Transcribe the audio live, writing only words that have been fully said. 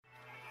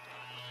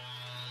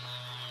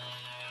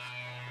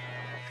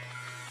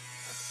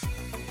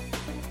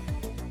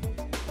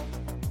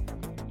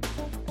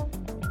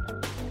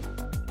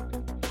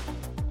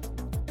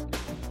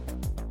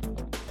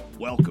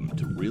Welcome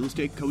to Real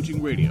Estate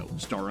Coaching Radio,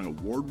 starring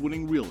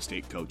award-winning real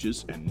estate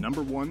coaches and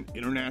 #1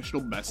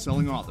 international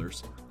best-selling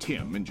authors,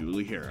 Tim and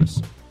Julie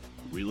Harris.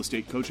 Real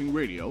Estate Coaching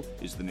Radio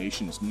is the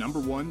nation's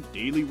 #1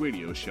 daily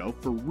radio show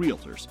for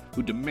realtors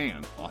who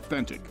demand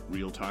authentic,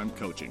 real-time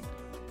coaching.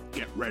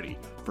 Get ready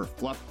for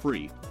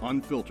fluff-free,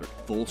 unfiltered,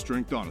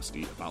 full-strength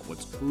honesty about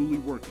what's truly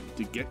working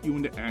to get you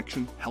into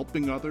action,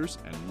 helping others,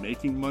 and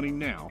making money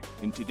now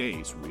in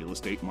today's real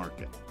estate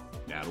market.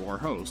 Now to our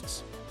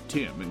hosts,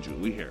 Tim and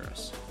Julie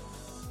Harris.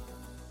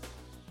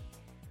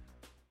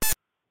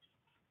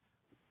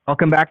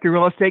 Welcome back to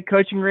Real Estate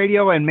Coaching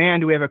Radio, and man,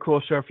 do we have a cool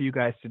show for you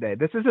guys today.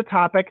 This is a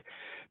topic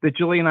that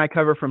Julie and I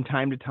cover from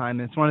time to time,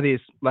 and it's one of these,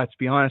 let's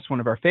be honest, one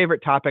of our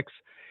favorite topics,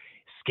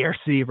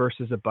 scarcity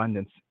versus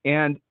abundance.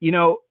 And, you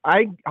know,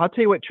 I'll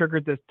tell you what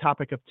triggered this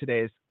topic of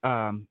today's,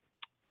 and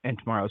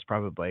tomorrow's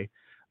probably,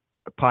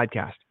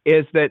 podcast,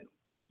 is that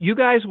you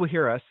guys will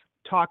hear us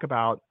talk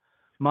about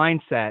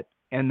mindset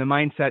and the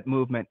mindset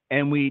movement,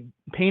 and we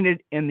paint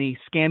it in the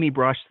scammy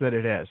brush that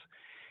it is.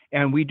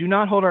 And we do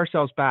not hold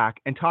ourselves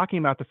back in talking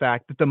about the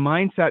fact that the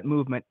mindset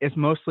movement is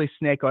mostly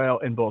snake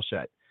oil and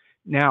bullshit.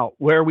 Now,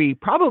 where we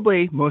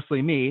probably,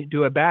 mostly me,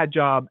 do a bad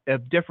job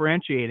of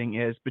differentiating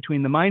is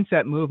between the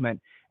mindset movement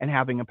and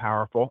having a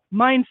powerful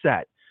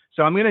mindset.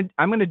 So I'm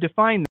gonna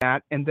define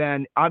that, and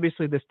then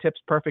obviously this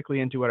tips perfectly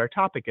into what our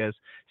topic is,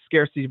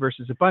 scarcity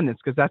versus abundance,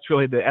 because that's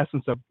really the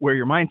essence of where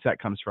your mindset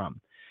comes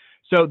from.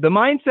 So the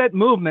mindset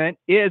movement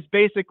is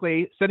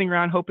basically sitting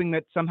around hoping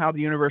that somehow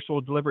the universe will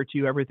deliver to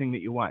you everything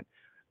that you want.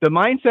 The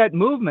mindset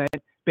movement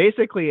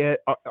basically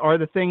are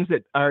the things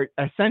that are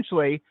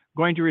essentially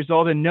going to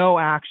result in no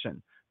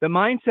action. The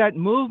mindset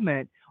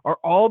movement are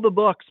all the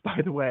books,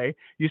 by the way,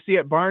 you see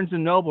at Barnes &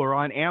 Noble or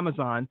on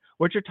Amazon,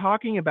 which are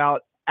talking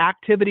about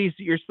activities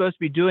that you're supposed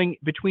to be doing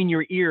between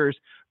your ears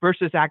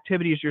versus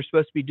activities you're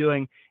supposed to be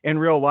doing in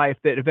real life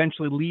that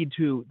eventually lead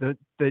to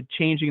the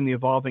changing and the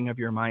evolving of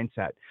your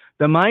mindset.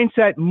 The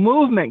mindset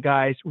movement,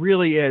 guys,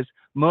 really is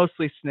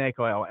mostly snake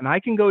oil. And I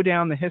can go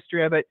down the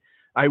history of it.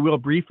 I will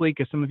briefly,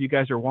 because some of you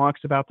guys are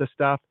wonks about this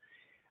stuff.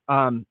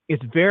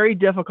 It's very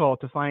difficult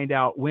to find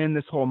out when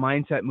this whole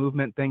mindset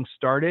movement thing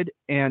started.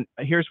 And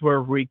here's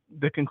where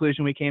the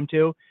conclusion we came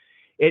to.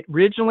 It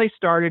originally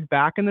started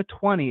back in the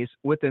 20s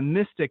with the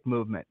mystic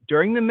movement.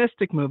 During the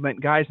mystic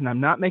movement, guys, and I'm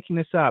not making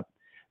this up,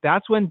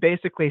 that's when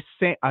basically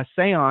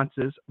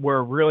seances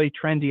were really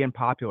trendy and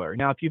popular.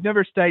 Now, if you've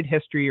never studied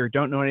history or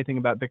don't know anything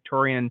about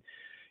Victorian,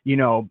 you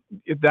know,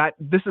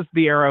 this is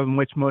the era in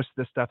which most of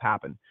this stuff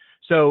happened.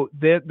 So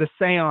the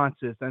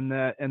seances and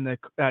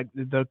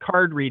the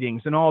card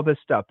readings and all this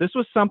stuff, this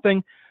was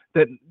something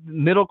that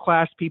middle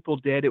class people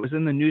did. It was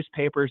in the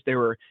newspapers. They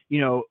were,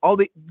 you know,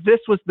 this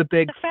was the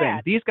big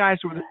thing. These guys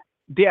were,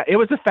 it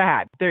was a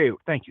fad.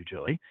 Thank you,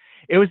 Julie.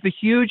 It was the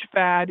huge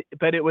fad,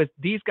 but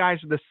these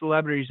guys are the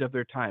celebrities of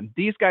their time.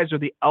 These guys are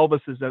the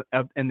Elvises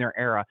in their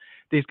era.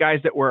 These guys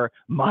that were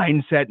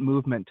mindset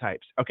movement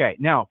types. Okay,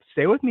 now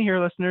stay with me here,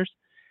 listeners.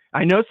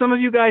 I know some of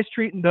you guys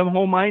treat the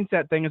whole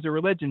mindset thing as a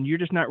religion. You're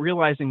just not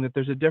realizing that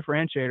there's a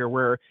differentiator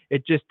where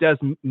it just does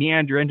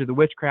meander into the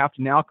witchcraft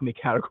and alchemy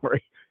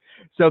category.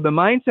 So the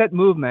mindset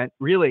movement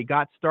really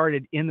got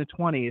started in the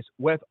 20s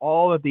with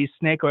all of these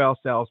snake oil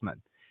salesmen.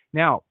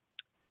 Now,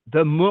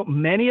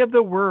 many of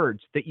the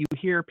words that you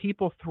hear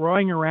people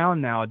throwing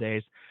around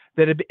nowadays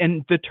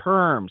and the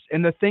terms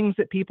and the things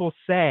that people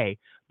say,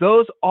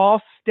 those all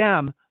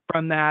stem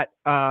from that,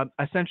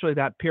 essentially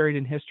that period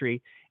in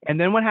history. And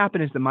then what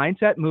happened is the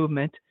mindset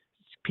movement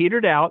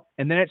petered out,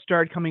 and then it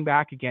started coming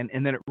back again,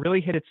 and then it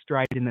really hit its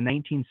stride in the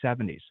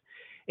 1970s.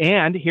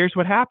 And here's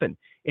what happened.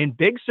 In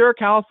Big Sur,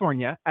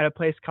 California, at a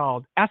place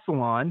called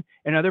Esalen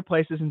and other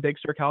places in Big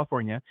Sur,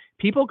 California,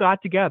 people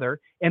got together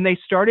and they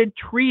started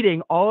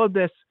treating all of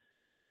this.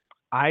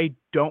 I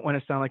don't want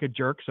to sound like a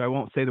jerk, so I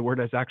won't say the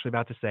word I was actually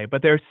about to say,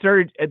 but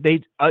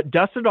they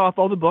dusted off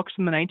all the books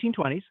from the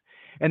 1920s,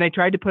 and they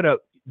tried to put a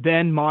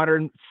then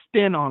modern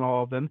spin on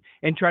all of them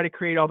and try to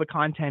create all the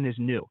content as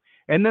new.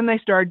 And then they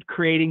started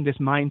creating this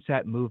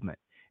mindset movement.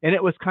 And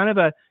it was kind of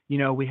a, you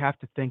know, we have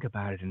to think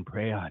about it and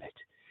pray on it.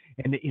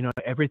 And, you know,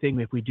 everything,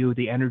 if we do,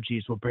 the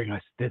energies will bring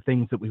us the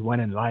things that we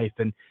want in life.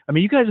 And I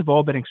mean, you guys have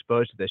all been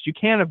exposed to this. You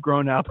can't have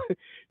grown up.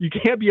 You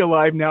can't be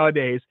alive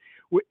nowadays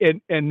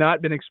and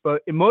not been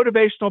exposed.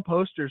 Motivational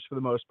posters, for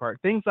the most part,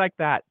 things like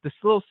that. This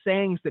little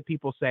sayings that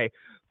people say,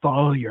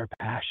 follow your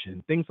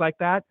passion, things like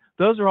that.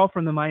 Those are all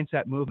from the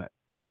mindset movement.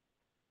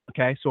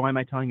 Okay, so why am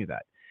I telling you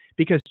that?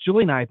 Because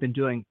Julie and I have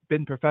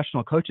been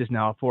professional coaches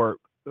now for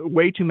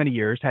way too many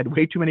years, had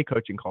way too many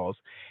coaching calls,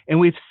 and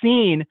we've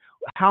seen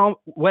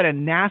what a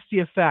nasty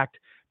effect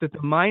that the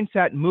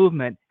mindset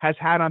movement has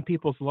had on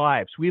people's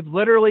lives. We've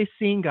literally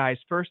seen, guys,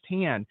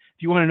 firsthand,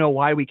 if you want to know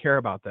why we care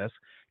about this,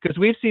 because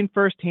we've seen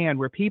firsthand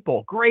where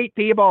great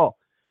people,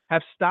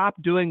 have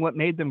stopped doing what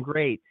made them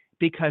great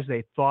because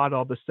they thought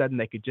all of a sudden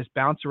they could just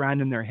bounce around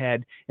in their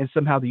head and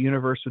somehow the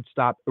universe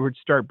would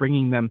start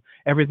bringing them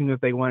everything that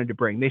they wanted to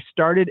bring. They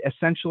started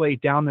essentially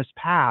down this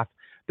path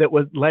that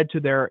led to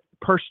their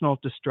personal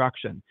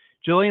destruction.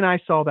 Julie and I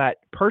saw that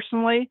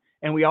personally,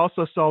 and we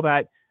also saw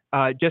that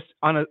just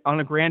on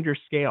a grander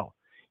scale.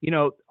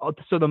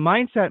 So the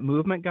mindset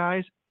movement,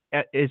 guys,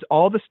 is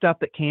all the stuff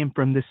that came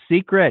from The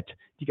Secret. Do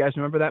you guys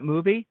remember that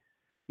movie?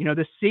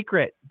 The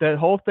Secret, the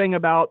whole thing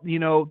about,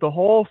 the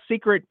whole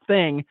secret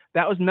thing,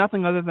 that was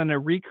nothing other than a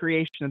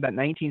recreation of that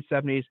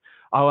 1970s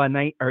or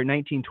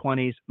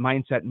 1920s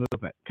mindset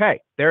movement. Okay,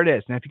 there it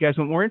is. Now, if you guys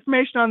want more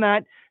information on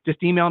that,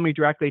 just email me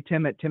directly,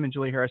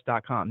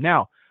 tim@timandjulieharris.com.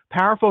 Now,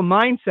 powerful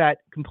mindset,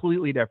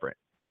 completely different.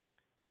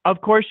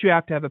 Of course, you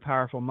have to have a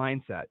powerful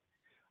mindset.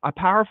 A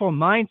powerful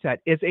mindset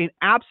is an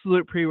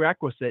absolute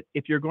prerequisite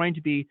if you're going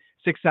to be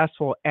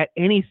successful at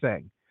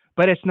anything,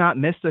 but it's not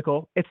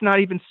mystical. It's not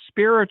even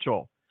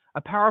spiritual. A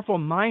powerful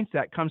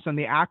mindset comes from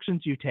the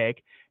actions you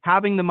take,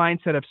 having the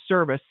mindset of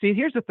service. See,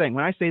 here's the thing.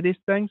 When I say these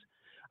things,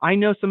 I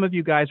know some of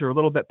you guys are a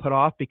little bit put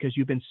off because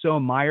you've been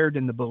so mired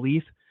in the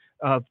belief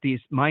of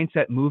these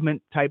mindset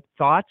movement type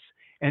thoughts.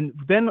 And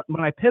then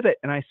when I pivot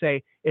and I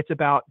say it's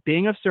about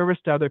being of service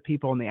to other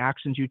people and the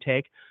actions you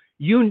take,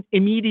 you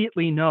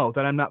immediately know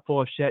that I'm not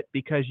full of shit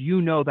because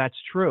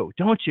that's true,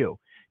 don't you?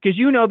 Because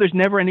there's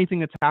never anything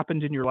that's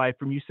happened in your life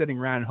from you sitting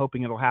around and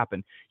hoping it'll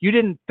happen. You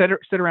didn't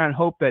sit around and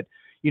hope that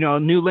a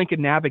new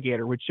Lincoln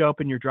Navigator would show up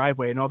in your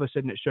driveway and all of a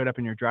sudden it showed up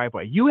in your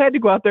driveway. You had to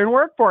go out there and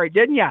work for it,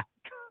 didn't you?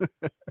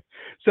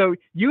 So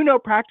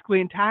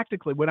practically and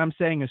tactically what I'm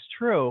saying is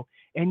true.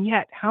 And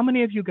yet, how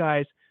many of you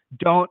guys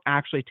don't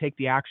actually take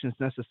the actions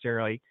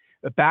necessarily,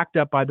 backed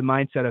up by the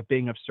mindset of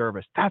being of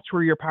service? That's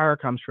where your power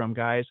comes from,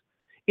 guys.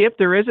 If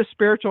there is a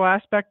spiritual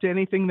aspect to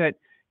anything that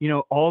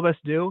all of us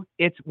do,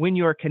 it's when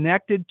you're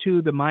connected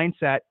to the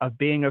mindset of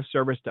being of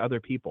service to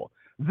other people.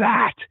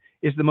 That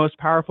is the most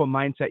powerful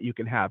mindset you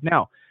can have.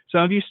 Now,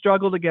 some of you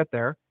struggle to get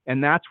there,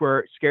 and that's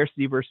where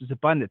scarcity versus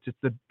abundance. It's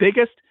the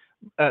biggest,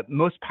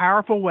 most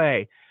powerful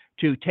way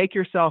to take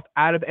yourself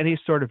out of any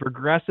sort of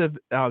regressive,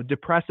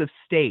 depressive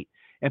state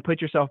and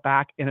put yourself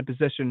back in a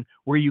position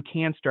where you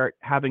can start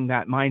having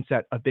that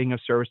mindset of being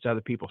of service to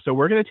other people. So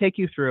we're going to take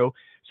you through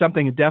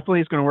something that definitely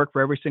is going to work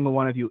for every single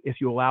one of you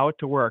if you allow it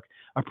to work,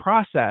 a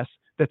process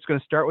that's going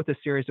to start with a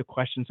series of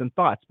questions and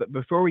thoughts. But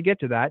before we get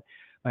to that,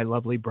 my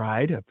lovely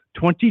bride of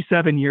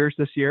 27 years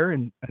this year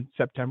in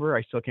September,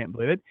 I still can't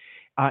believe it.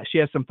 She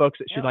has some folks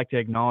that she'd like to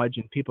acknowledge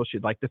and people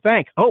she'd like to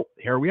thank. Oh,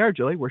 here we are,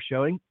 Julie. We're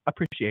showing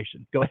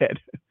appreciation. Go ahead.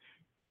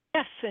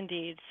 Yes,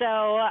 indeed.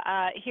 So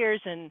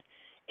here's an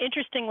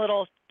interesting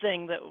little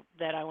thing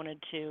that I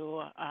wanted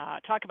to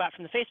talk about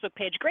from the Facebook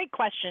page. Great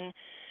question.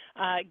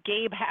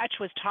 Gabe Hatch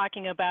was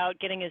talking about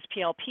getting his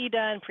PLP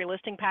done,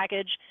 pre-listing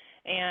package.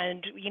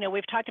 And,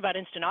 we've talked about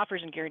instant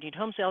offers and guaranteed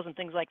home sales and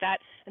things like that.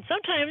 And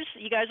sometimes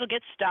you guys will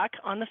get stuck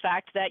on the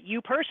fact that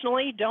you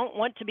personally don't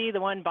want to be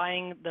the one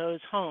buying those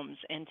homes.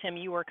 And Tim,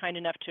 you were kind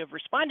enough to have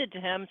responded to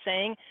him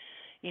saying,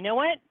 you know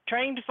what,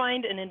 trying to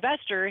find an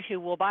investor who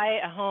will buy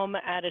a home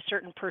at a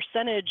certain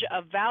percentage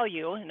of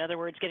value, in other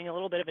words, getting a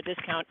little bit of a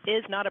discount,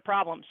 is not a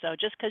problem. So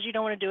just because you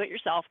don't want to do it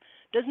yourself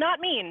does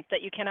not mean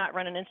that you cannot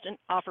run an instant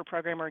offer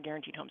program or a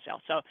guaranteed home sale.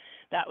 So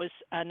that was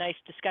a nice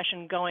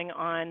discussion going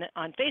on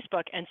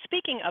Facebook. And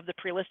speaking of the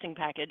pre-listing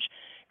package,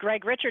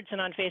 Greg Richardson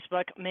on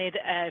Facebook made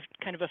a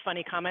kind of a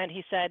funny comment.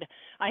 He said,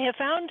 I have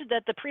found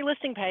that the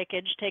pre-listing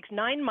package takes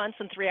 9 months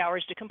and 3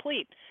 hours to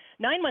complete.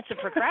 9 months of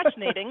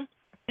procrastinating,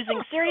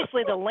 using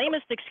seriously the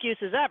lamest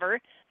excuses ever,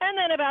 and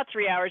then about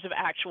 3 hours of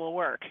actual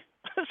work.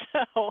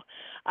 So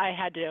I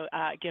had to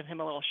give him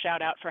a little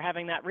shout out for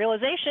having that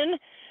realization.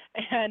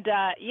 And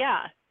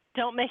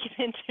don't make it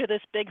into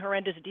this big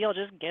horrendous deal.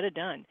 Just get it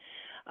done.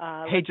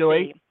 Hey,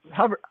 Julie,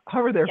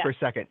 hover there for a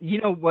second.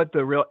 You know what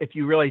if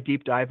you really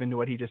deep dive into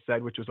what he just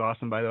said, which was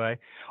awesome, by the way.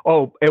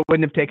 Oh, it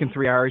wouldn't have taken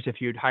 3 hours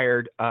if you'd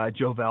hired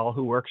Jovelle,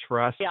 who works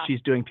for us. Yeah.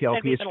 She's doing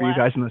PLPs for you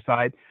guys on the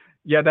side.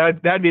 Yeah,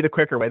 that'd be the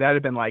quicker way. That'd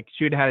have been like,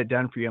 she'd have had it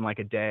done for you in like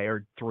a day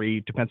or 3,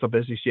 depends how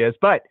busy she is.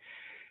 But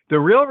the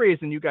real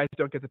reason you guys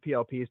don't get the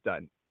PLPs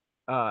done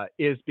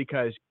is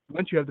because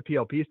once you have the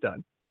PLPs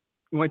done,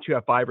 once you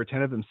have 5 or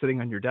 10 of them sitting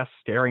on your desk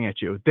staring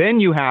at you, then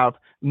you have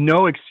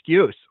no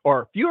excuse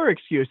or fewer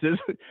excuses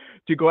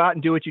to go out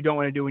and do what you don't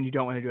want to do when you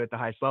don't want to do it at the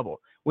highest level.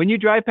 When you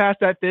drive past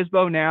that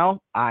FSBO now,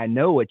 I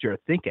know what you're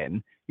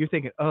thinking. You're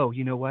thinking, oh,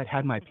 you know what?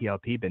 Had my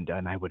PLP been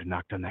done, I would have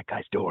knocked on that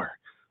guy's door,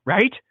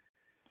 right?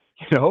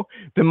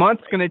 The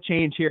month's going to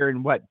change here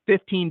in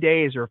 15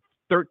 days or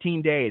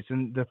 13 days.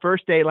 And the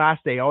first day,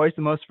 last day, always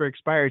the most for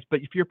expires.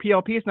 But if your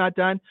PLP is not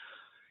done,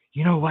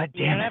 you know what?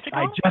 Damn it.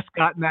 I just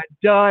gotten that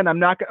done. I'm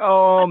not going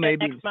to,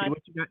 maybe. See what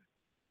you got.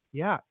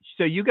 Yeah.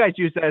 So you guys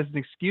use that as an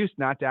excuse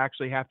not to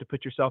actually have to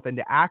put yourself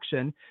into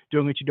action,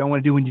 doing what you don't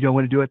want to do when you don't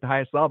want to do it at the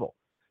highest level.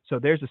 So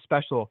there's a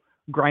special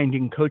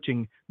grinding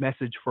coaching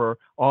message for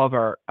all of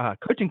our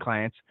coaching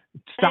clients.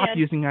 Stop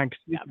using that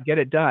excuse to get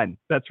it done.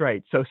 That's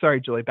right. So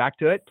sorry, Julie, back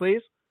to it,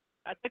 please.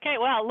 That's okay.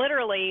 Well,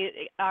 literally,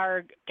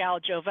 our gal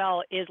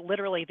Jovelle is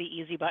literally the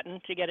easy button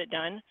to get it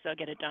done. So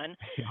get it done.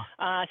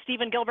 Yeah.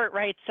 Stephen Gilbert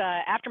writes,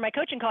 after my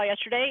coaching call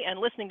yesterday and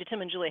listening to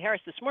Tim and Julie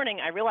Harris this morning,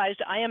 I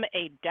realized I am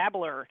a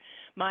dabbler.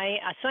 My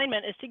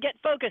assignment is to get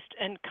focused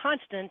and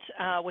constant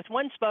with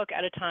one spoke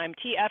at a time.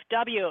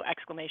 TFW!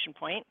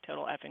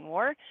 Total effing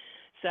war.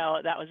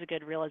 So that was a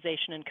good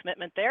realization and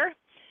commitment there.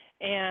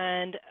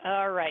 And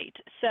all right,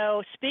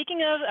 so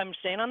speaking of, I'm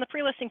staying on the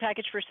pre-listing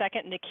package for a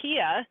second.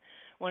 Nakia,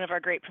 one of our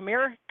great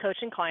Premier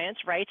coaching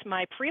clients, writes,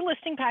 my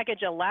pre-listing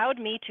package allowed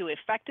me to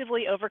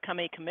effectively overcome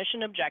a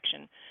commission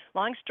objection.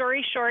 Long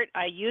story short,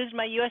 I used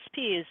my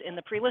USPs in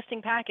the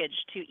pre-listing package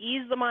to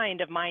ease the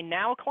mind of my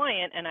now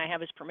client, and I have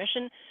his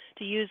permission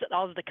to use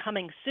all of the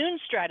coming soon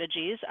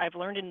strategies I've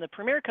learned in the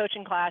Premier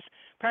coaching class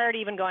prior to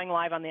even going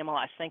live on the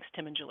MLS. Thanks,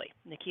 Tim and Julie.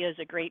 Nakia is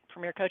a great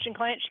Premier coaching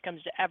client. She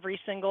comes to every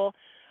single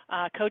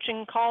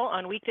coaching call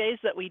on weekdays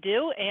that we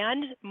do,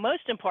 and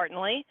most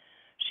importantly,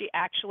 she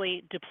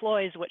actually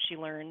deploys what she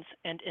learns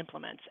and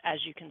implements, as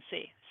you can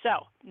see.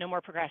 So no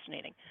more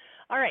procrastinating.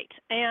 All right,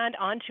 and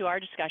on to our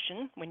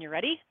discussion, when you're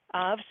ready,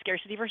 of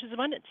scarcity versus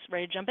abundance.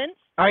 Ready to jump in?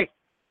 All right.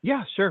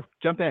 Yeah, sure.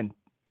 Jump in.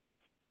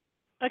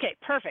 Okay,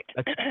 perfect.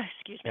 Okay.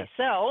 Excuse me. Yes.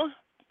 So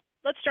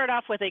let's start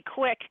off with a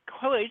quick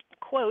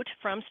quote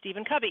from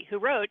Stephen Covey, who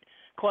wrote,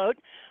 quote,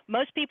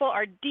 most people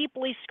are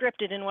deeply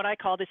scripted in what I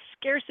call the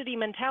scarcity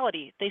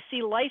mentality. They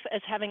see life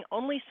as having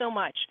only so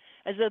much,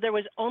 as though there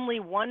was only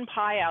one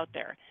pie out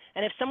there.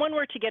 And if someone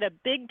were to get a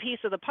big piece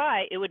of the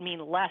pie, it would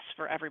mean less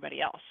for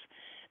everybody else.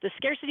 The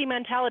scarcity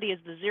mentality is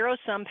the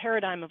zero-sum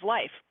paradigm of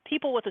life.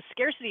 People with a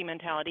scarcity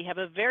mentality have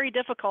a very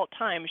difficult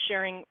time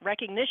sharing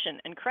recognition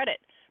and credit,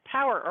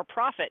 power, or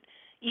profit,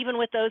 even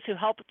with those who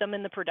help them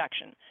in the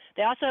production.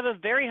 They also have a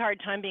very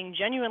hard time being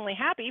genuinely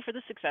happy for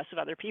the success of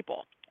other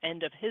people.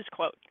 End of his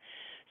quote.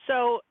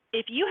 So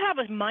if you have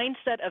a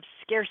mindset of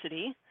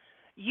scarcity,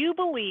 you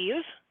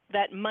believe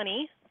that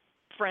money,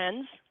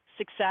 friends,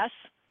 success,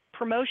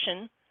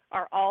 promotion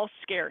are all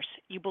scarce.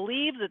 You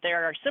believe that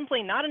there are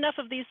simply not enough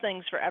of these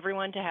things for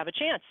everyone to have a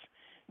chance.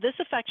 This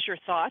affects your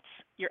thoughts,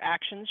 your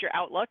actions, your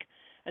outlook,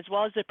 as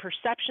well as the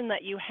perception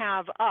that you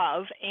have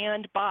of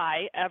and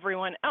by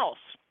everyone else.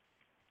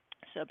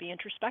 So be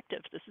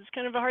introspective. This is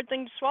kind of a hard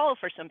thing to swallow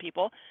for some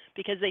people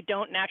because they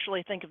don't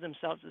naturally think of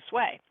themselves this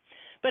way.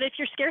 But if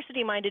you're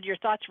scarcity minded, your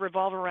thoughts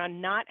revolve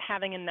around not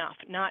having enough,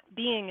 not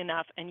being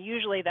enough, and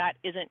usually that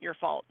isn't your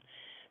fault.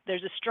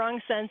 There's a strong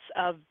sense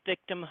of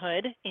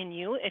victimhood in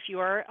you if you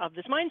are of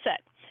this mindset.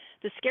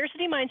 The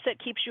scarcity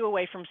mindset keeps you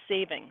away from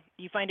saving.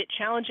 You find it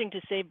challenging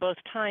to save both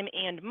time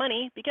and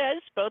money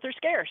because both are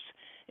scarce.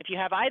 If you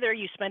have either,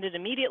 you spend it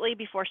immediately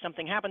before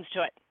something happens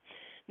to it.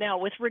 Now,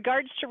 with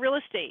regards to real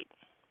estate,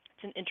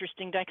 it's an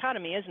interesting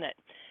dichotomy, isn't it?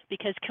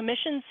 Because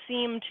commissions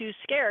seem too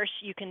scarce,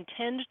 you can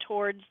tend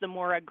towards the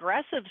more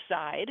aggressive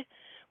side,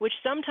 which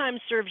sometimes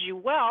serves you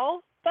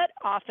well, but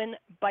often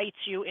bites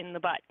you in the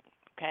butt,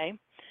 okay?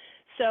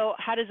 So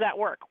how does that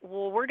work?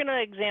 Well, we're going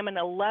to examine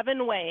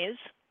 11 ways.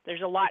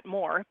 There's a lot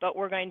more, but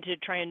we're going to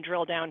try and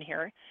drill down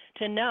here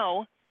to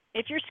know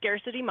if you're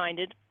scarcity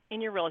minded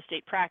in your real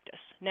estate practice.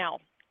 Now,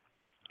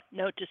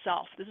 note to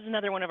self. This is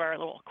another one of our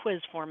little quiz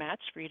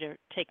formats for you to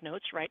take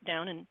notes, write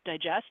down, and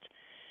digest.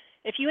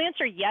 If you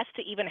answer yes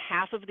to even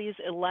half of these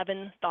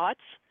 11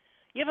 thoughts,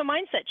 you have a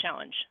mindset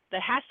challenge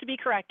that has to be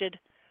corrected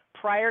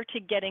prior to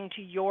getting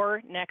to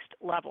your next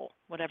level,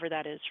 whatever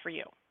that is for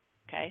you.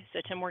 Okay,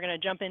 so Tim, we're going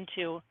to jump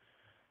into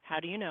how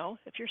do you know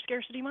if you're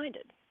scarcity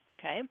minded?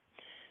 Okay,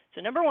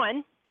 so number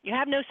one, you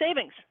have no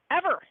savings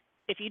ever.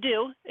 If you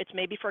do, it's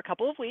maybe for a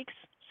couple of weeks,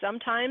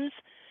 sometimes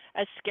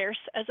as scarce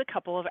as a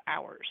couple of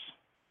hours.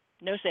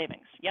 No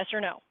savings, yes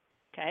or no?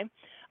 Okay,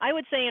 I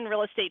would say in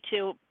real estate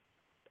too,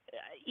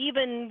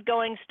 even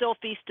going still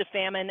feast to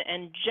famine,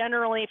 and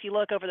generally if you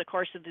look over the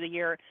course of the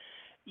year,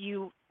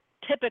 you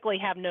typically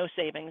have no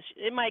savings.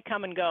 It might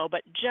come and go,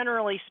 but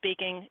generally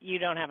speaking, you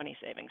don't have any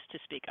savings to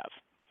speak of.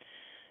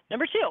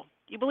 Number two,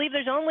 you believe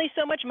there's only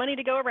so much money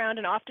to go around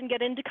and often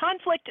get into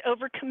conflict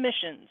over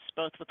commissions,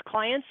 both with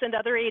clients and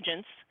other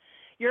agents.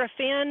 You're a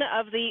fan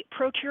of the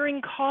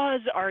procuring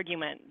cause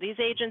argument. These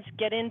agents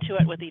get into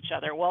it with each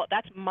other. Well,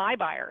 that's my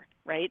buyer,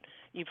 right?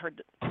 You've heard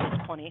this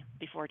plenty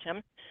before,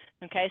 Tim.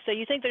 Okay, so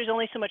you think there's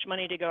only so much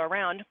money to go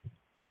around,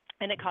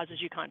 and it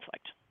causes you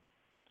conflict.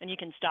 And you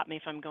can stop me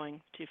if I'm going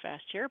too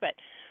fast here, but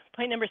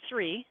point number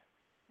three,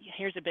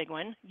 here's a big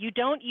one. You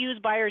don't use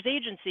buyer's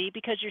agency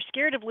because you're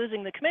scared of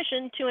losing the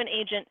commission to an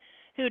agent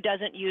who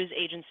doesn't use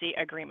agency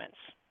agreements.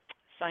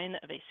 Sign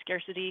of a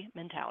scarcity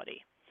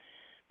mentality.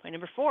 Point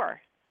number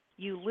four,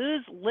 you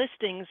lose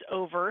listings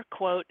over,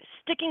 quote,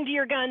 sticking to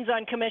your guns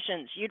on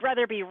commissions. You'd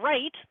rather be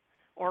right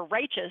or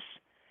righteous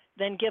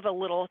than give a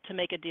little to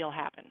make a deal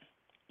happen,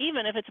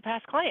 even if it's a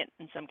past client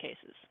in some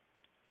cases.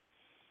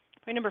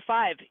 Point number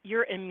five,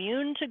 you're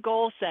immune to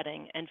goal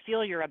setting and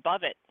feel you're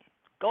above it.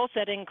 Goal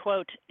setting,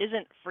 quote,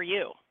 isn't for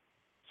you.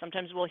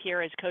 Sometimes we'll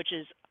hear as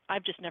coaches,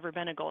 I've just never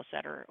been a goal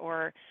setter,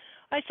 or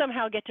I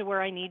somehow get to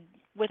where I need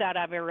without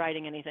ever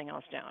writing anything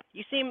else down.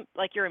 You seem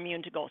like you're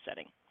immune to goal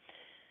setting.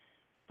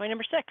 Point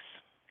number six,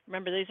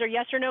 remember these are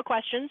yes or no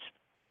questions.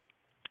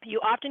 You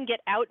often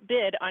get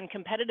outbid on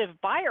competitive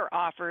buyer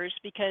offers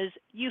because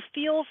you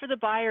feel for the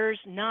buyers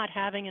not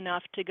having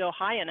enough to go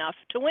high enough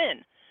to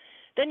win.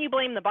 Then you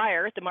blame the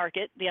buyer, the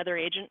market, the other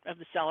agent of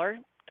the seller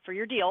for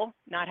your deal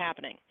not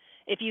happening.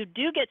 If you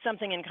do get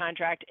something in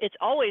contract, it's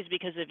always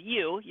because of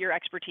you, your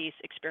expertise,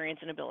 experience,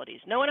 and abilities.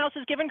 No one else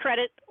is given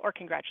credit or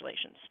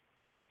congratulations.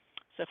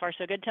 So far,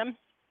 so good, Tim?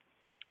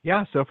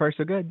 Yeah, so far,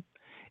 so good.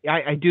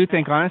 I do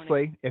think,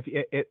 honestly, if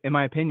in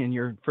my opinion,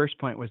 your first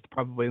point was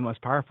probably the most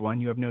powerful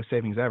one. You have no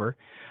savings ever.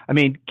 I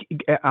mean,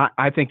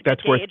 I think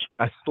that's worth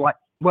a slight.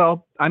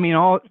 Well, I mean,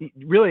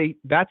 really,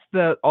 that's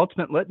the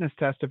ultimate litmus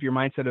test of your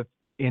mindset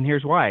and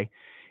here's why.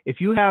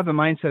 If you have a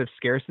mindset of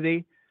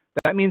scarcity,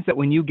 that means that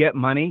when you get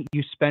money,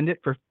 you spend it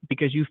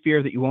because you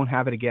fear that you won't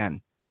have it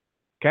again.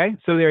 Okay,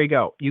 so there you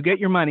go. You get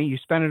your money, you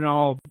spend it on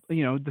all,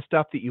 the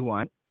stuff that you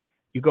want.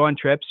 You go on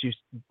trips,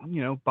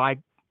 you buy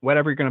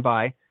whatever you're going to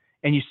buy,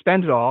 and you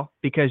spend it all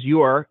because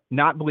you are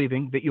not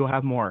believing that you'll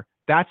have more.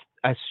 That's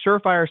a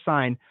surefire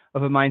sign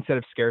of a mindset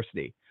of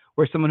scarcity.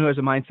 Where someone who has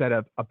a mindset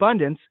of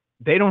abundance,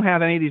 they don't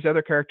have any of these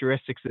other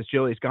characteristics that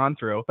Julie's gone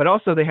through, but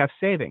also they have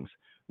savings.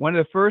 One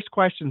of the first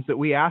questions that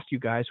we ask you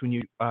guys when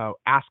you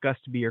ask us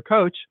to be your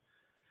coach,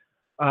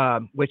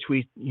 which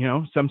we,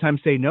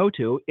 sometimes say no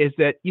to, is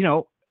that,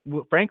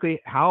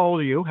 frankly, how old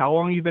are you? How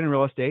long have you been in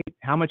real estate?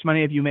 How much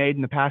money have you made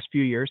in the past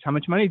few years? How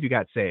much money have you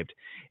got saved?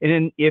 And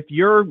then if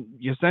you're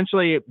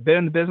essentially been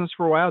in the business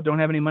for a while, don't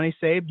have any money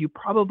saved, you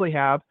probably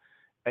have,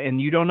 and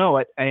you don't know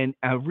it, and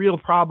a real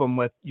problem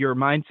with your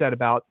mindset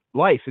about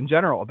life in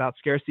general, about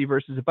scarcity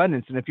versus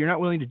abundance. And if you're not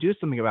willing to do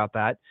something about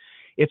that,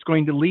 it's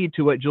going to lead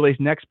to what Julie's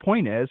next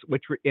point is,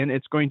 and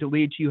it's going to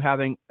lead to you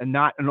having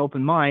not an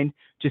open mind,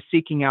 just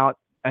seeking out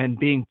and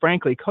being,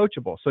 frankly,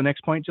 coachable. So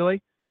next point,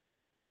 Julie?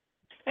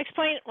 Next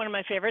point, one of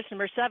my favorites,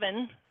 number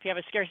 7, if you have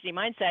a scarcity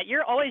mindset,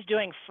 you're always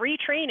doing free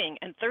training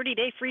and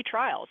 30-day free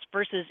trials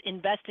versus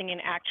investing in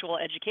actual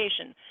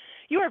education.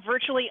 You are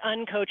virtually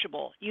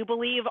uncoachable. You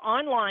believe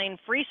online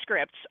free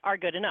scripts are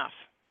good enough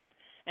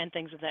and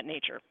things of that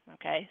nature,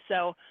 okay?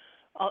 So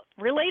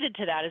related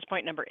to that is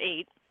point number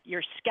 8,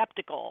 you're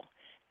skeptical.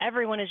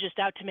 Everyone is just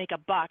out to make a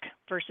buck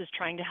versus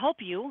trying to help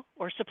you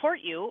or support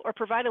you or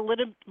provide a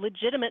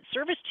legitimate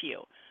service to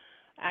you.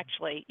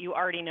 Actually, you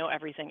already know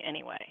everything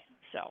anyway.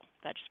 So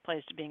that just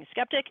plays to being a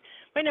skeptic.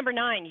 Point number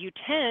 9, you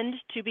tend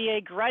to be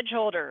a grudge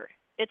holder.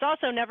 It's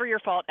also never your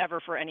fault ever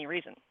for any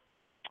reason.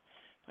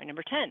 Point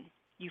number 10,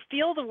 you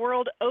feel the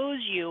world owes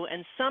you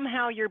and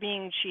somehow you're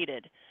being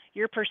cheated.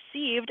 You're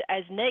perceived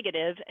as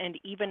negative and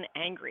even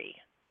angry.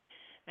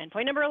 And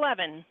point number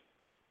 11,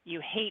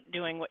 you hate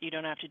doing what you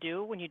don't have to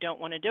do when you don't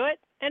want to do it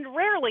and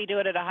rarely do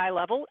it at a high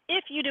level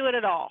if you do it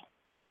at all.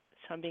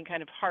 So I'm being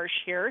kind of harsh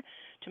here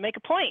to make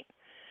a point.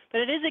 But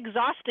it is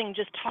exhausting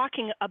just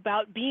talking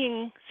about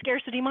being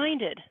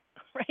scarcity-minded,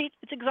 right?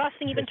 It's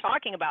exhausting even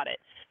talking about it.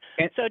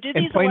 So do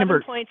these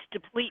 11 points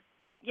deplete?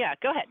 Yeah,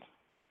 go ahead.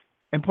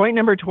 And point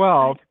number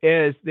 12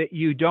 is that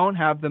you don't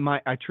have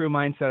a true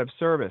mindset of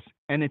service.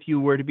 And if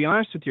you were to be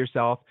honest with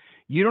yourself,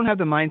 you don't have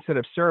the mindset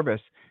of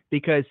service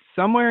because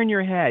somewhere in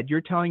your head, you're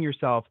telling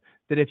yourself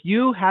that if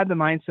you had the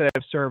mindset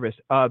of service,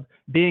 of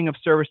being of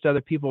service to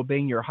other people,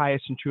 being your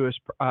highest and truest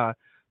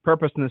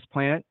purpose on this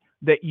planet,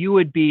 that you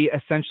would be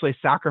essentially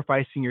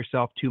sacrificing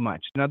yourself too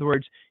much. In other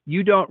words,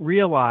 you don't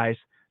realize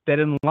that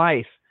in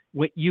life,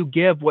 what you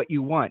give what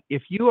you want.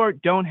 If you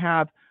don't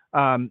have,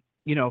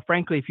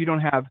 frankly, if you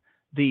don't have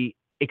the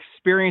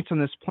experience on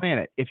this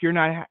planet, if you're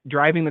not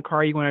driving the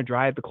car you want to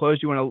drive, the clothes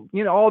you want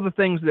to, all the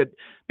things that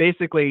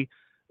basically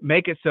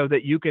make it so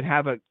that you can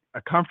have a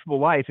comfortable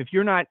life, if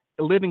you're not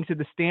living to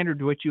the standard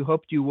to which you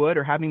hoped you would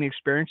or having the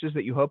experiences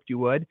that you hoped you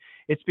would,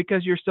 it's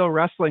because you're still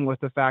wrestling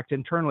with the fact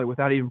internally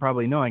without even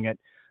probably knowing it,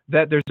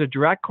 that there's a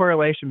direct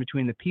correlation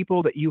between the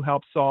people that you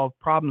help solve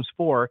problems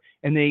for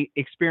and the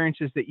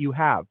experiences that you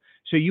have.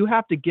 So you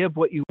have to give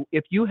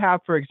if you have,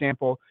 for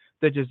example,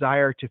 the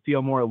desire to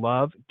feel more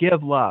love,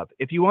 give love.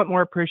 If you want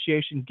more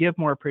appreciation, give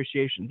more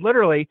appreciation.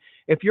 Literally,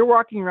 if you're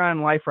walking around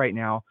in life right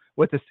now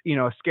with a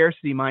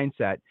scarcity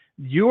mindset,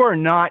 you are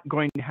not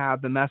going to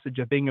have the message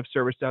of being of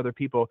service to other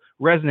people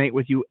resonate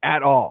with you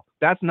at all.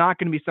 That's not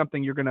going to be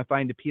something you're going to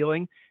find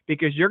appealing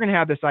because you're going to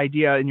have this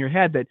idea in your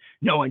head that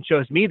no one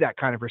shows me that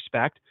kind of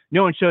respect.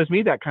 No one shows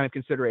me that kind of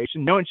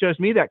consideration. No one shows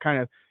me that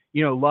kind of,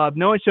 love.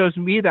 No one shows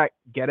me that.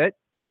 Get it?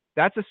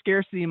 That's a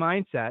scarcity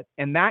mindset.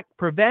 And that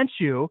prevents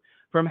you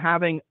from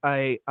having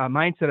a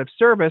mindset of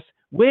service,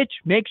 which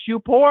makes you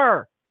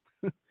poor.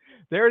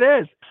 There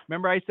it is.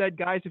 Remember I said,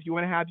 guys, if you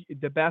want to have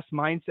the best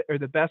mindset or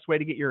the best way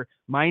to get your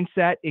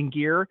mindset in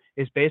gear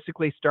is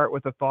basically start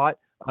with the thought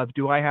of,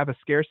 do I have a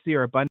scarcity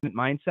or abundant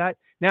mindset?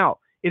 Now,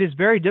 it is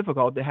very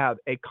difficult to have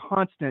a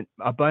constant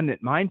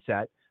abundant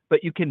mindset,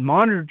 but you can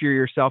monitor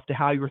yourself to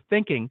how you're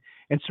thinking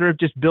and sort of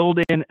just build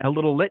in a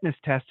little litmus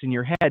test in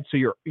your head. So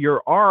you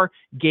are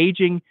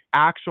gauging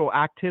actual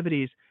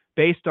activities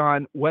based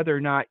on whether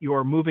or not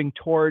you're moving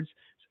towards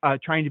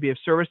trying to be of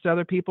service to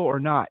other people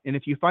or not. And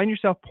if you find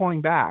yourself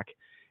pulling back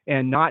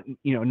and not,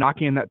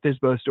 knocking on that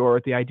FSBO's door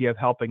with the idea of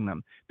helping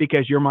them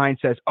because your mind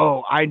says,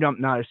 oh, I'm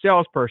not a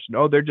salesperson.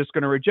 Oh, they're just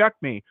going to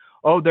reject me.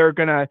 Oh, they're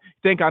going to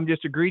think I'm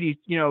just a greedy,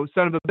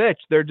 son of a bitch.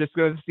 They're just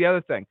going to see the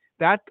other thing.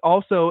 That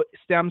also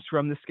stems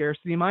from the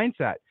scarcity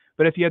mindset.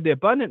 But if you had the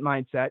abundant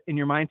mindset and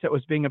your mindset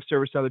was being of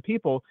service to other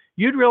people,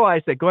 you'd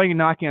realize that going and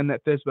knocking on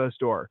that FSBO's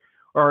door,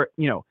 or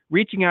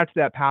reaching out to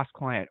that past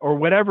client, or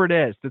whatever it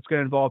is that's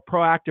going to involve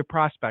proactive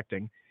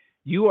prospecting,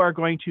 you are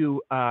going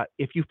to,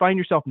 if you find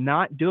yourself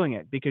not doing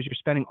it because you're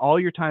spending all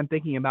your time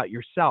thinking about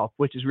yourself,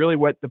 which is really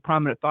what the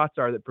prominent thoughts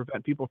are that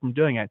prevent people from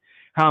doing it.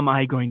 How am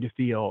I going to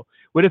feel?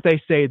 What if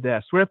they say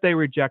this? What if they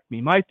reject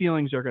me? My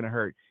feelings are going to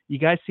hurt. You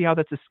guys see how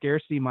that's a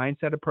scarcity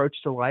mindset approach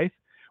to life?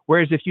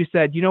 Whereas if you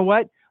said, you know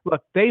what?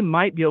 Look, they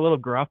might be a little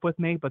gruff with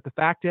me, but the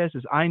fact is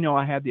I know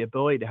I have the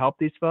ability to help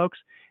these folks,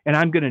 and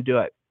I'm going to do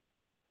it.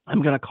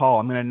 I'm going to call.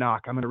 I'm going to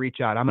knock. I'm going to reach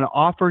out. I'm going to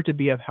offer to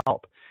be of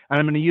help. And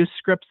I'm going to use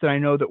scripts that I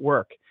know that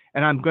work.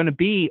 And I'm going to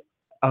be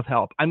of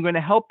help. I'm going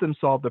to help them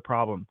solve the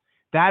problem.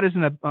 That is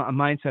a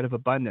mindset of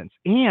abundance.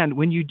 And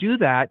when you do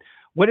that,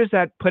 what does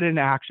that put into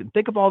action?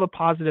 Think of all the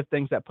positive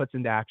things that puts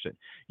into action.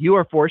 You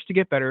are forced to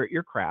get better at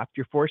your craft.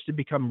 You're forced to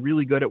become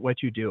really good at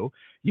what you do.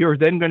 You're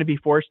then going to be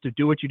forced to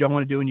do what you don't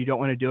want to do, and you don't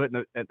want to do it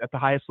at the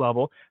highest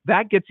level.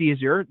 That gets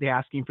easier, the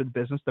asking for the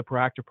business, the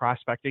proactive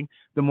prospecting.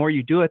 The more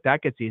you do it,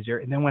 that gets easier.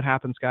 And then what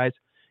happens, guys?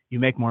 You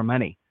make more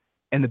money,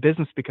 and the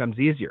business becomes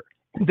easier.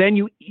 Then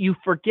you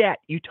forget,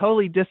 you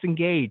totally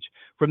disengage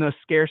from those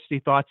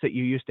scarcity thoughts that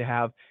you used to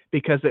have,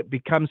 because it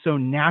becomes so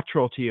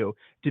natural to you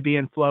to be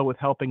in flow with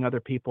helping other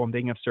people and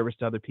being of service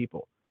to other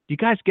people. Do you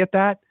guys get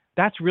that?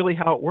 That's really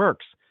how it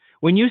works.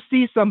 When you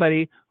see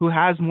somebody who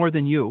has more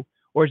than you,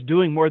 or is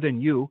doing more than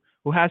you,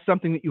 who has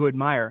something that you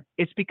admire,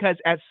 it's because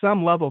at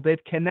some level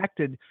they've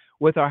connected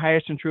with our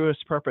highest and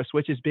truest purpose,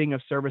 which is being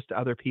of service to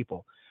other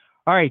people.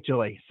 All right,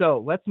 Julie,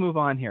 so let's move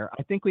on here.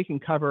 I think we can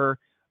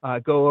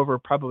go over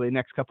probably the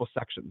next couple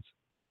sections.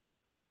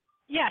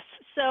 Yes.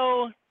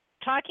 So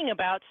talking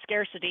about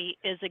scarcity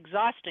is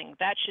exhausting.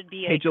 That should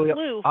be a Julia,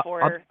 clue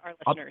for our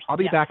listeners. I'll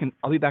be back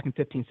in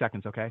 15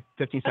 seconds. Okay,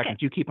 15 seconds. Okay.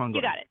 You keep on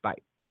going. You got it. Bye.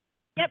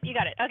 Yep, you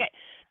got it. Okay.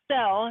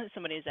 So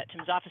somebody's at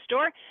Tim's office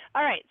door.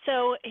 All right.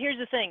 So here's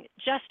the thing.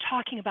 Just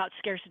talking about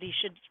scarcity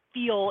should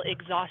feel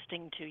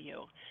exhausting to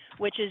you,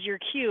 which is your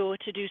cue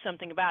to do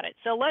something about it.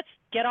 So let's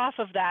get off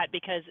of that,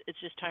 because it's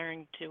just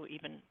tiring to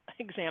even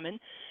examine,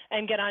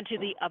 and get onto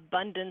the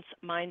abundance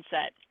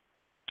mindset.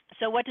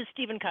 So what does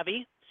Stephen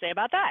Covey say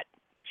about that?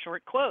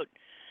 Short quote.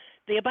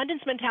 The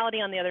abundance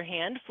mentality, on the other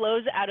hand,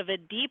 flows out of a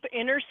deep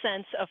inner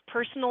sense of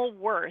personal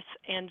worth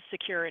and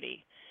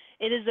security.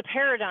 It is a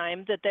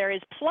paradigm that there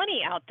is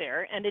plenty out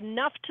there and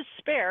enough to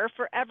spare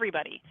for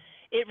everybody.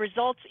 It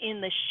results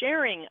in the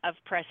sharing of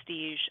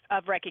prestige,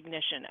 of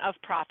recognition, of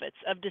profits,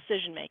 of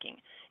decision-making.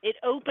 It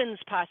opens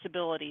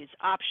possibilities,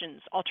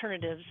 options,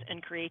 alternatives,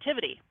 and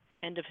creativity.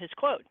 End of his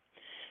quote.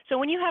 So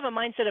when you have a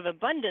mindset of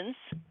abundance,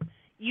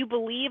 you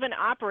believe and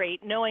operate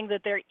knowing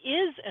that there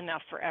is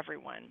enough for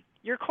everyone.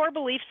 Your core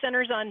belief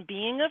centers on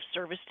being of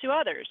service to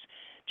others,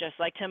 just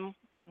like Tim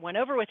went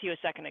over with you a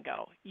second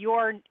ago.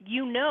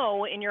 You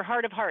know in your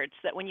heart of hearts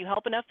that when you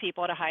help enough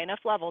people at a high enough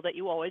level that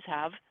you always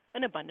have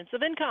an abundance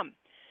of income.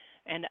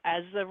 And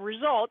as a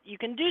result, you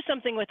can do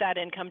something with that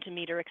income to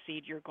meet or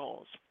exceed your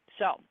goals.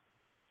 So,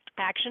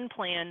 action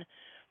plan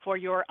for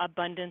your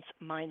abundance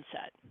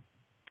mindset.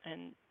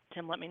 And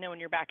Tim, let me know when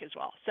you're back as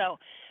well. So,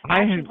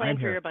 action plan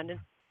for your abundance.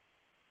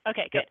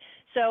 Okay, good. Yep.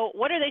 So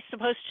what are they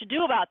supposed to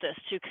do about this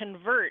to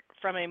convert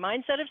from a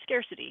mindset of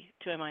scarcity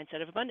to a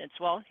mindset of abundance?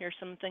 Well, here's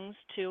some things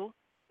to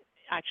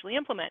actually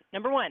implement.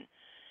 Number one,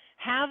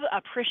 have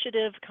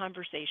appreciative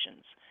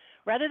conversations.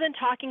 Rather than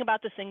talking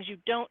about the things you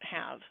don't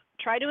have,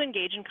 try to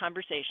engage in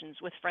conversations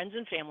with friends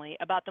and family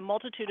about the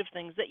multitude of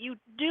things that you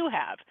do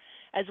have,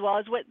 as well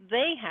as what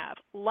they have.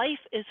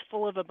 Life is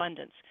full of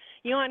abundance.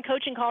 You know, on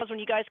coaching calls, when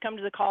you guys come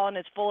to the call and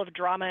it's full of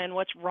drama and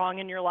what's wrong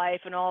in your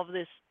life and all of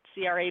this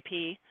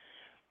CRAP,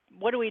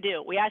 what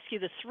do? We ask you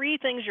the three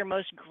things you're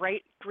most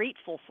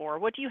grateful for.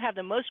 What do you have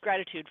the most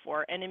gratitude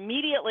for? And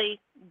immediately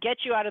get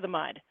you out of the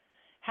mud.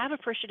 Have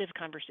appreciative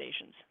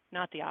conversations,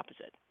 not the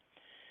opposite.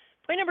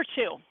 Point number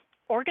two,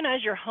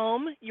 organize your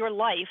home, your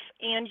life,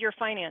 and your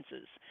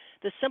finances.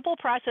 The simple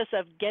process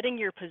of getting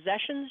your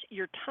possessions,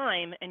 your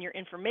time, and your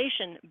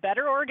information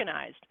better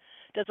organized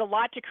does a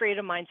lot to create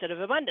a mindset of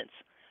abundance.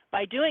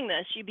 By doing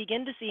this, you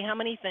begin to see how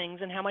many things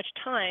and how much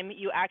time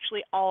you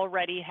actually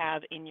already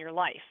have in your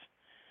life.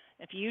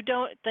 If you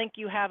don't think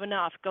you have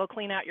enough, go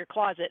clean out your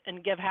closet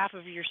and give half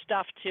of your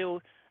stuff to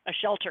a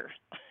shelter.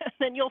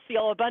 Then you'll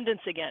feel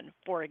abundance again,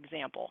 for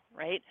example,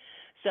 right?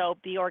 So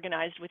be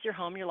organized with your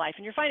home, your life,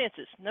 and your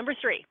finances. Number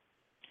three,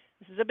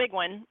 this is a big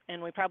one,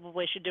 and we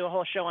probably should do a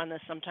whole show on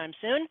this sometime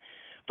soon.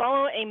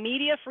 Follow a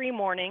media-free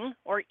morning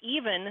or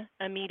even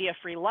a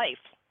media-free life.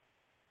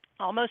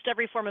 Almost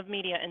every form of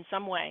media in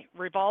some way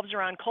revolves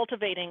around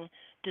cultivating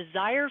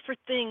desire for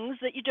things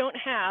that you don't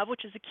have,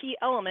 which is a key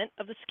element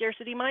of the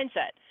scarcity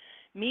mindset.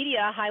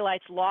 Media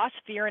highlights loss,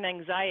 fear, and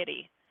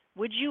anxiety.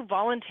 Would you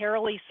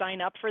voluntarily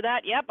sign up for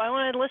that? Yep, I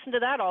want to listen to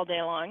that all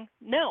day long.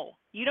 No,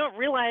 you don't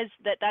realize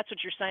that that's what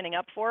you're signing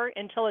up for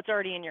until it's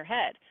already in your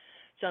head.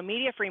 So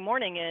media-free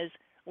morning is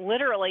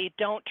literally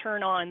don't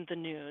turn on the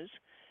news.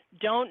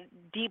 Don't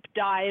deep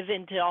dive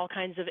into all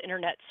kinds of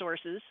internet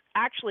sources.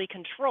 Actually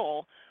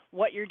control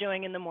what you're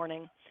doing in the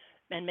morning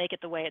and make it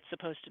the way it's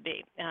supposed to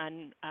be.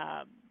 And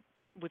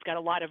we've got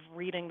a lot of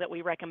reading that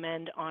we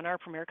recommend on our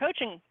Premier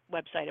Coaching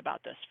website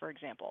about this, for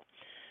example.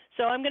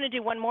 So I'm going to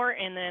do one more,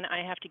 and then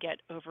I have to get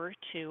over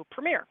to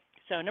Premier.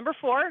 So number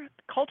 4,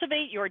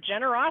 cultivate your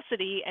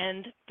generosity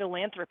and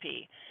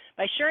philanthropy.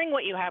 By sharing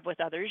what you have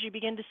with others, you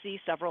begin to see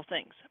several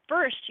things.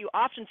 First, you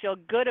often feel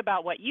good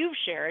about what you've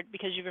shared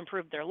because you've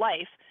improved their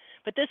life,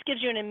 but this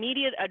gives you an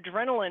immediate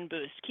adrenaline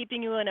boost,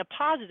 keeping you in a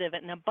positive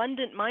and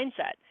abundant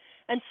mindset.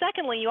 And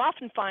secondly, you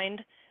often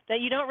find that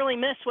you don't really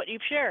miss what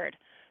you've shared.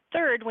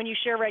 Third, when you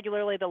share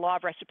regularly, the law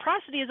of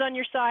reciprocity is on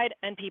your side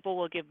and people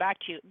will give back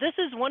to you. This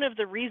is one of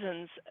the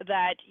reasons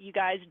that you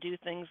guys do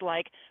things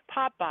like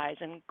pop buys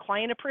and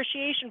client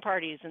appreciation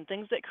parties and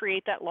things that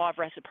create that law of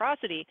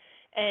reciprocity.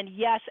 And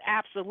yes,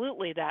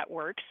 absolutely that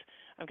works.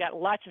 I've got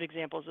lots of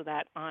examples of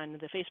that on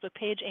the Facebook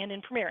page and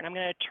in Premier. And I'm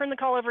going to turn the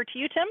call over to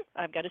you, Tim.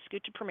 I've got to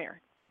scoot to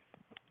Premier.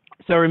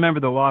 So remember,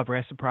 the law of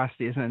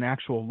reciprocity isn't an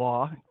actual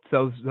law.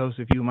 So those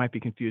of you who might be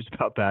confused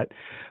about that.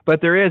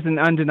 But there is an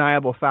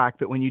undeniable fact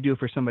that when you do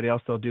for somebody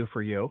else, they'll do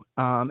for you.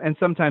 And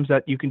sometimes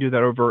that you can do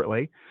that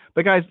overtly.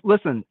 But guys,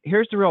 listen,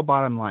 here's the real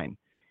bottom line.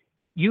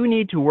 You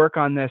need to work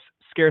on this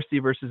scarcity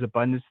versus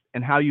abundance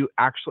and how you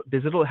actually,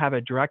 because it'll have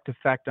a direct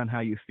effect on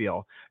how you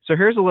feel. So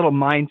here's a little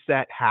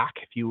mindset hack,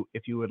 if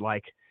you would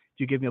like, if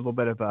you give me a little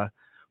bit of a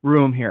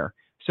room here.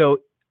 So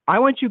I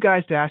want you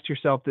guys to ask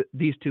yourself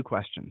these 2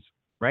 questions.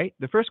 Right?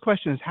 The first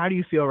question is, how do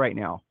you feel right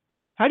now?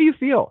 How do you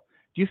feel?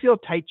 Do you feel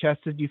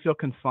tight-chested? Do you feel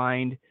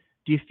confined?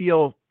 Do you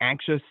feel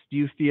anxious? Do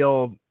you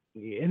feel,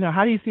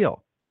 how do you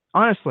feel?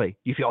 Honestly,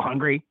 do you feel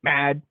hungry,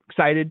 mad,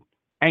 excited,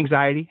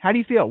 anxiety? How do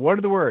you feel? What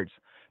are the words?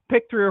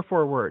 Pick 3 or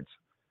 4 words.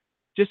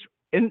 Just,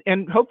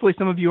 and hopefully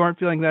some of you aren't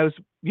feeling those,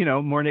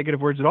 more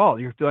negative words at all.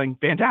 You're feeling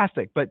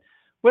fantastic, but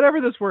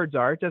whatever those words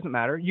are, it doesn't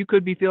matter. You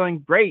could be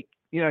feeling great,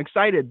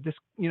 excited. This,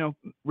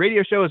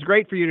 radio show is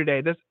great for you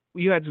today.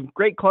 You had some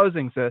great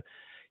closings.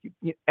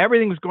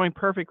 Everything was going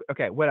perfect.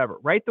 Okay, whatever.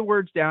 Write the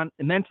words down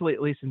and mentally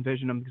at least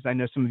envision them, because I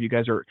know some of you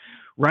guys are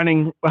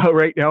running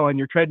right now on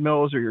your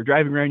treadmills or you're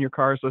driving around your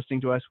cars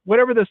listening to us.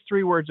 Whatever those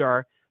 3 words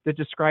are that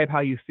describe how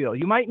you feel.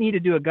 You might need to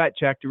do a gut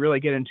check to really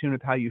get in tune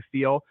with how you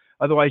feel.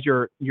 Otherwise,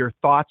 your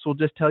thoughts will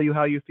just tell you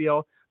how you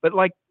feel. But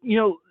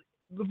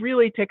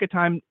really take a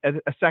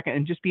second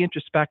and just be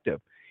introspective.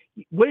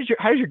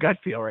 How does your gut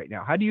feel right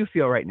now? How do you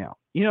feel right now?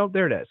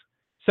 There it is.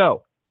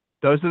 So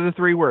those are the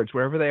 3 words,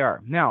 wherever they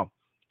are. Now,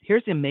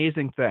 here's the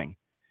amazing thing,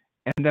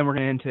 and then we're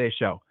going to end today's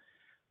show.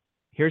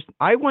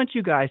 I want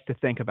you guys to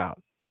think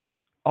about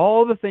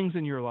all the things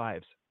in your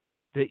lives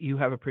that you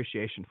have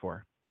appreciation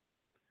for.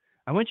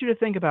 I want you to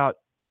think about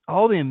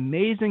all the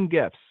amazing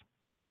gifts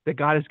that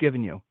God has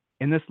given you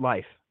in this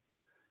life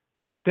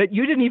that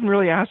you didn't even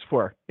really ask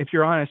for. If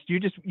you're honest, you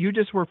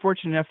just were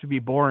fortunate enough to be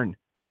born.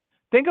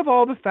 Think of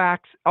all the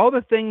facts, all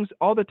the things,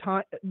 all the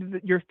time,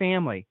 your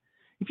family.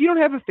 If you don't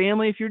have a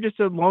family, if you're just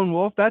a lone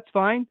wolf, that's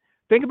fine.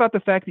 Think about the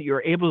fact that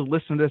you're able to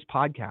listen to this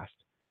podcast.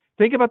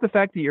 Think about the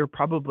fact that you're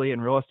probably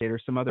in real estate or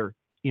some other,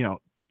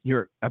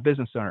 you're a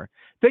business owner.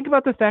 Think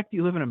about the fact that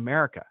you live in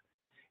America.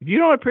 If you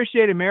don't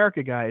appreciate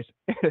America, guys,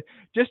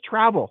 just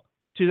travel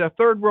to the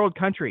 3rd world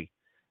country.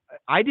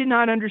 I did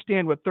not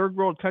understand what 3rd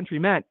world country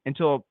meant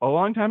until a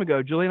long time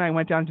ago. Julie and I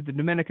went down to the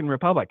Dominican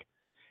Republic.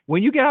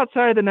 When you get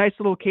outside of the nice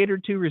little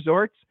catered to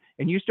resorts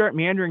and you start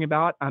meandering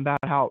about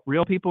how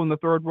real people in the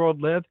 3rd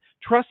world live,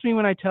 trust me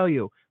when I tell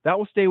you, that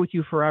will stay with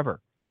you forever.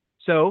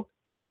 So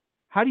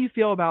how do you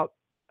feel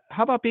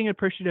how about being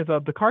appreciative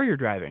of the car you're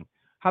driving?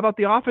 How about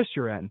the office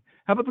you're in?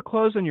 How about the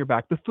clothes on your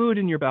back, the food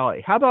in your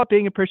belly? How about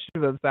being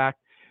appreciative of the fact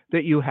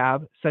that you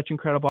have such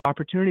incredible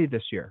opportunity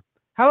this year?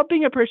 How about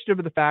being appreciative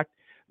of the fact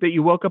that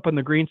you woke up on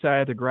the green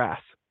side of the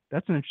grass?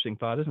 That's an interesting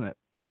thought, isn't it?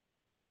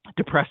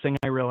 Depressing,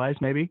 I realize,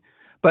 maybe.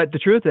 But the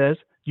truth is,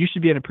 you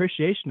should be an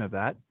appreciation of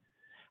that.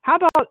 How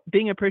about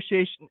being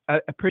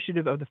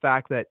appreciative of the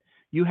fact that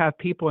you have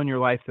people in your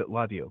life that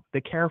love you,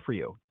 that care for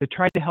you, that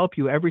try to help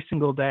you every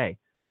single day?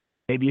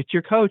 Maybe it's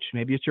your coach,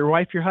 maybe it's your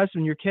wife, your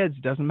husband, your kids,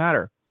 it doesn't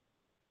matter.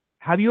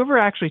 Have you ever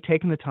actually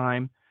taken the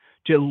time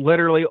to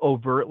literally,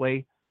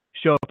 overtly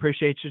show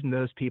appreciation to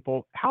those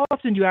people? How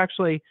often do you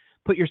actually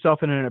put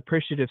yourself in an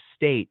appreciative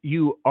state?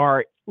 You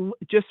are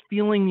just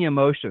feeling the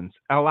emotions,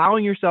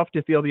 allowing yourself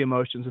to feel the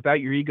emotions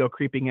without your ego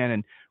creeping in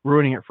and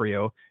ruining it for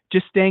you,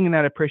 just staying in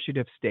that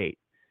appreciative state.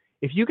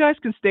 If you guys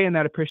can stay in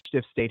that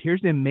appreciative state,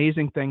 here's the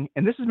amazing thing,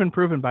 and this has been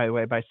proven, by the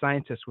way, by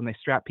scientists when they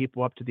strap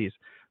people up to these,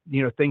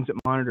 things that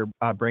monitor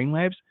brain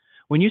waves.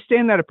 When you stay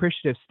in that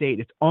appreciative state,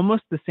 it's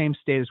almost the same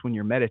state as when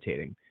you're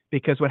meditating,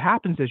 because what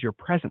happens is you're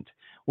present.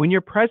 When you're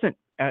present,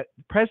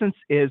 presence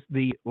is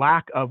the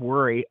lack of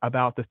worry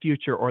about the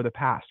future or the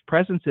past.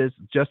 Presence is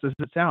just as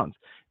it sounds,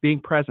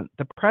 being present.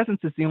 The presence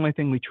is the only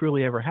thing we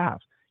truly ever have.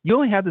 You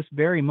only have this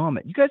very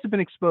moment. You guys have been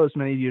exposed,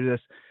 many of you, to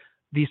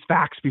these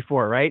facts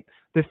before, right?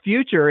 The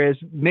future is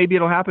maybe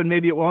it'll happen,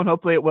 maybe it won't,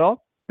 hopefully it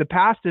will. The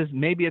past is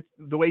maybe it's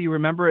the way you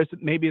remember is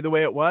maybe the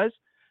way it was.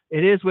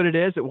 It is what it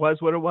is. It was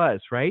what it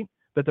was, right?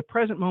 But the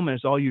present moment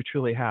is all you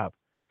truly have.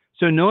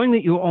 So knowing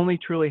that you only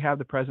truly have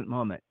the present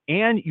moment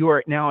and you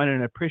are now in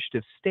an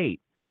appreciative state,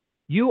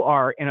 you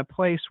are in a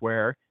place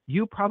where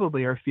you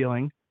probably are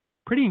feeling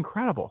pretty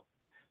incredible.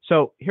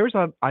 So here's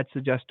what I'd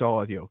suggest to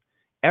all of you.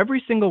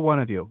 Every single one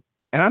of you,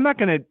 and I'm not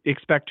going to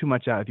expect too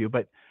much out of you,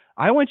 but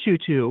I want you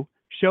to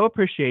show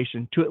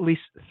appreciation to at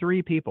least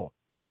 3 people.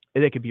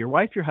 They could be your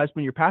wife, your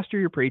husband, your pastor,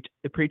 your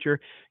preacher,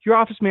 your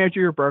office manager,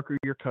 your broker,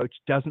 your coach,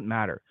 doesn't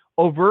matter.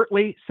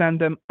 Overtly send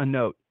them a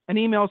note. An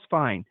email's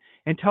fine,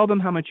 and tell them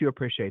how much you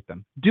appreciate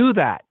them. Do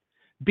that.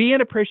 Be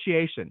in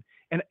appreciation.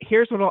 And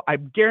here's what I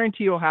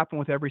guarantee will happen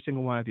with every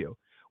single one of you.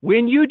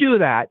 When you do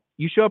that,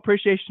 you show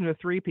appreciation to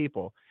 3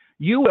 people.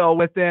 You will,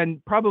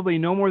 within probably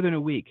no more than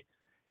a week,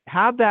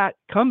 have that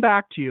come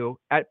back to you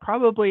at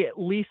probably at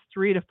least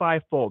 3 to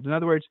 5 fold. In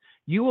other words,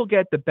 you will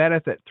get the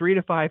benefit 3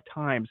 to 5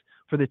 times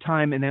for the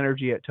time and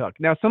energy it took.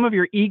 Now, some of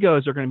your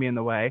egos are going to be in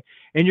the way,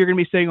 and you're going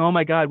to be saying, oh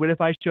my God, what if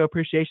I show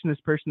appreciation to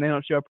this person, they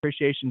don't show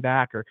appreciation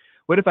back? Or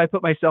what if I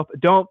put myself,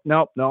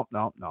 no.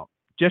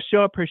 Just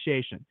show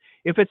appreciation.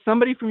 If it's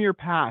somebody from your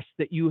past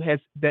that's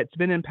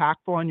been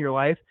impactful in your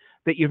life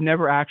that you've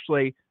never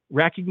actually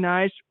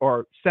recognized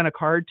or sent a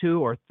card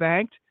to or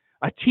thanked,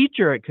 a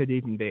teacher it could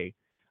even be,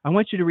 I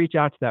want you to reach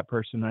out to that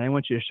person and I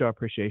want you to show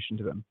appreciation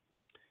to them.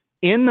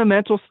 In the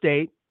mental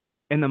state,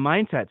 in the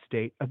mindset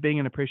state of being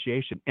in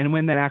appreciation, and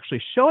when then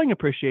actually showing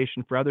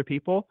appreciation for other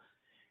people,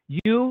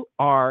 you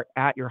are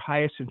at your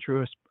highest and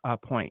truest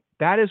point.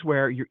 That is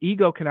where your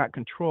ego cannot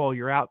control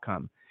your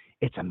outcome.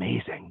 It's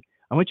amazing.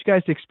 I want you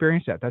guys to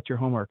experience that. That's your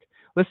homework.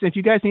 Listen, if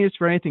you guys need us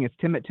for anything, it's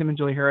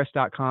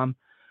tim@timandjulieharris.com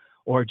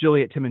or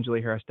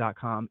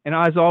julie@timandjulieharris.com. And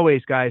as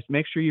always, guys,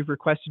 make sure you've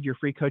requested your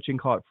free coaching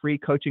call at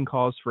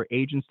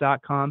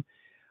freecoachingcallsforagents.com.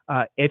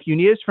 If you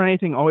need us for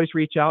anything, always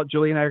reach out.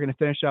 Julie and I are going to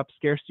finish up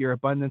Scarcity or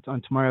Abundance on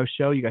tomorrow's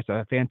show. You guys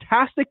have a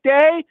fantastic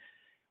day.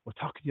 We'll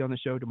talk to you on the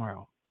show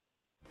tomorrow.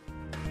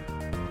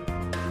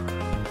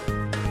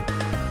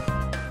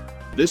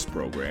 This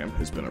program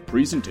has been a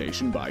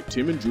presentation by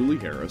Tim and Julie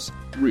Harris,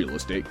 Real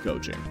Estate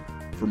Coaching.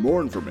 For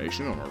more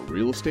information on our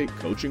real estate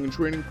coaching and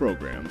training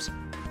programs,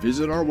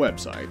 visit our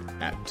website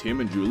at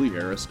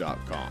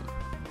timandjulieharris.com.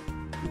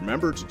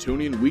 Remember to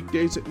tune in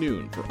weekdays at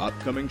noon for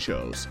upcoming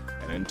shows.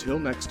 And until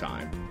next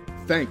time,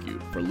 thank you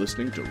for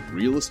listening to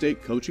Real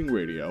Estate Coaching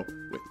Radio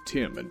with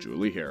Tim and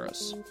Julie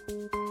Harris.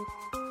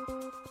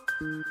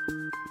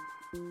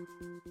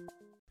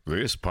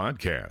 This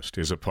podcast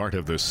is a part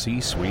of the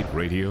C-Suite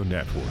Radio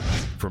Network.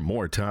 For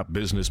more top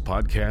business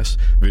podcasts,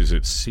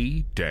 visit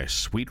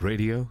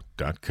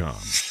c-suiteradio.com.